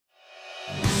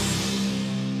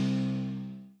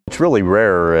It's really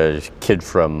rare a kid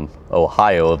from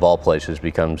Ohio, of all places,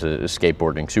 becomes a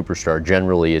skateboarding superstar.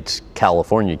 Generally, it's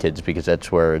California kids because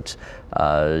that's where it's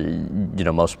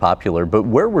most popular. But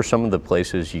where were some of the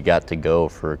places you got to go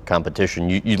for competition?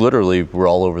 You literally were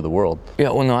all over the world. Yeah,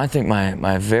 well, no, I think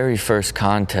my very first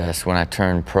contest when I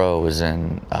turned pro was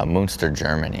in Münster,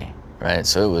 Germany, right?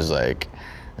 So it was like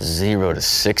 0 to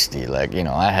 60. Like,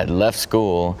 I had left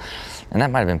school, and that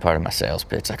might have been part of my sales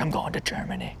pitch. Like, I'm going to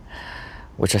Germany.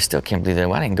 Which I still can't believe that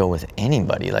I didn't go with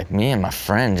anybody. Like, me and my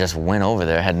friend just went over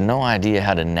there, had no idea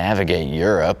how to navigate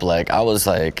Europe. Like, I was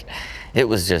like, it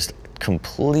was just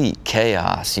complete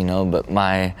chaos, But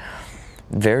my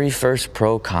very first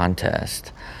pro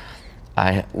contest,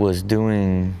 I was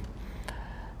doing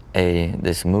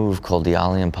this move called the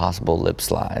Ollie Impossible lip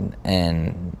slide,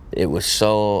 and it was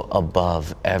so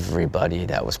above everybody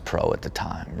that was pro at the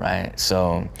time, right?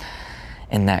 So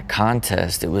in that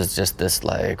contest, it was just this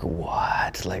like,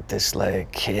 what? Like, this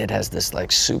like kid has this like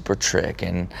super trick,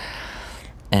 and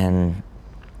in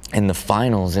the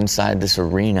finals inside this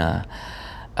arena,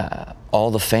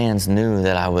 all the fans knew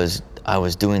that I was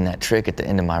doing that trick at the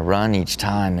end of my run each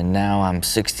time, and now I'm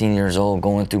 16 years old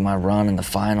going through my run in the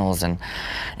finals, and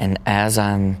as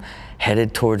I'm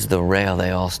headed towards the rail,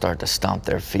 they all start to stomp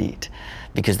their feet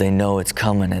because they know it's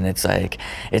coming, and it's like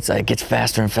gets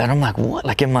faster and faster. I'm like, what?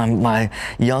 Like, in my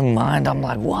young mind, I'm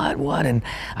like, what? And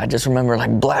I just remember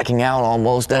like blacking out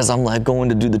almost as I'm like going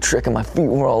to do the trick, and my feet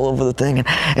were all over the thing,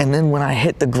 and then when I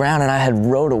hit the ground and I had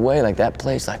rode away, like that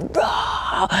place like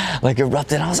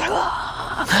erupted. I was like,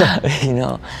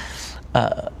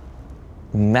 a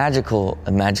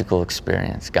magical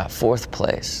experience. Got 4th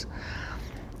place.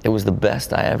 It was the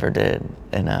best I ever did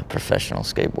in a professional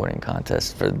skateboarding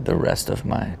contest for the rest of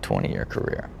my 20-year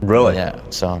career. Really? Yeah,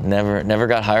 so never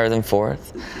got higher than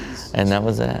 4th, and that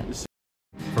was it.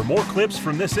 For more clips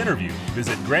from this interview,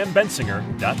 visit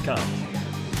GrahamBensinger.com.